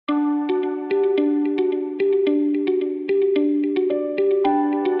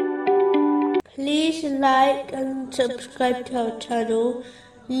like and subscribe to our channel.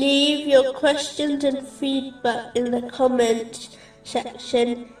 Leave your questions and feedback in the comments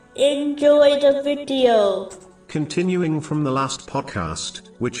section. Enjoy the video. Continuing from the last podcast,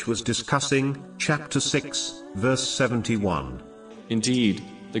 which was discussing chapter 6, verse 71. Indeed,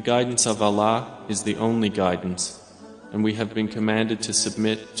 the guidance of Allah is the only guidance, and we have been commanded to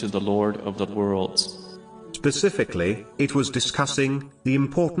submit to the Lord of the worlds. Specifically, it was discussing the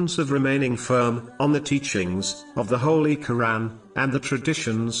importance of remaining firm on the teachings of the Holy Quran and the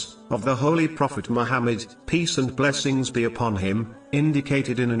traditions of the Holy Prophet Muhammad, peace and blessings be upon him,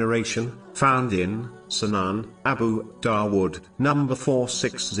 indicated in a narration found in Sunan Abu Dawood, number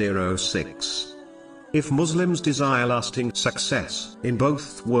 4606. If Muslims desire lasting success in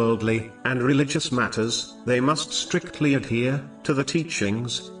both worldly and religious matters, they must strictly adhere to the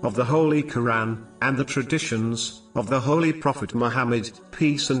teachings of the Holy Quran and the traditions of the Holy Prophet Muhammad,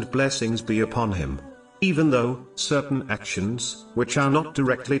 peace and blessings be upon him. Even though certain actions, which are not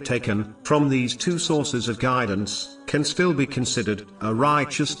directly taken from these two sources of guidance, can still be considered a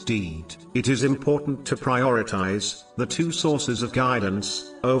righteous deed, it is important to prioritize the two sources of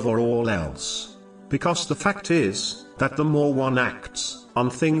guidance over all else. Because the fact is, that the more one acts on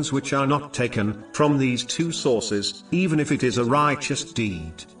things which are not taken from these two sources, even if it is a righteous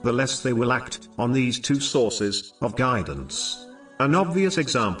deed, the less they will act on these two sources of guidance. An obvious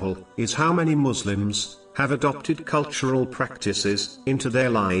example is how many Muslims have adopted cultural practices into their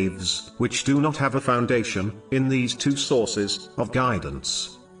lives which do not have a foundation in these two sources of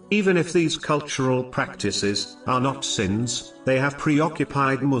guidance. Even if these cultural practices are not sins, they have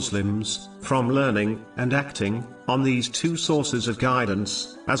preoccupied Muslims from learning and acting on these two sources of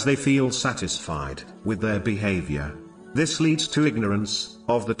guidance, as they feel satisfied with their behavior. This leads to ignorance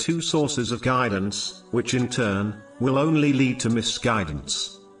of the two sources of guidance, which in turn will only lead to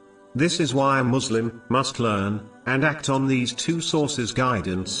misguidance. This is why a Muslim must learn and act on these two sources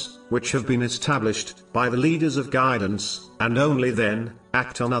guidance, which have been established by the leaders of guidance, and only then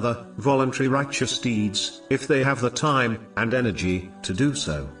act on other voluntary righteous deeds, if they have the time and energy to do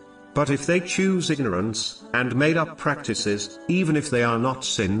so. But if they choose ignorance and made up practices, even if they are not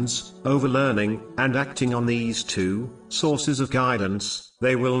sins, over learning and acting on these two sources of guidance,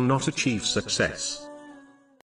 they will not achieve success.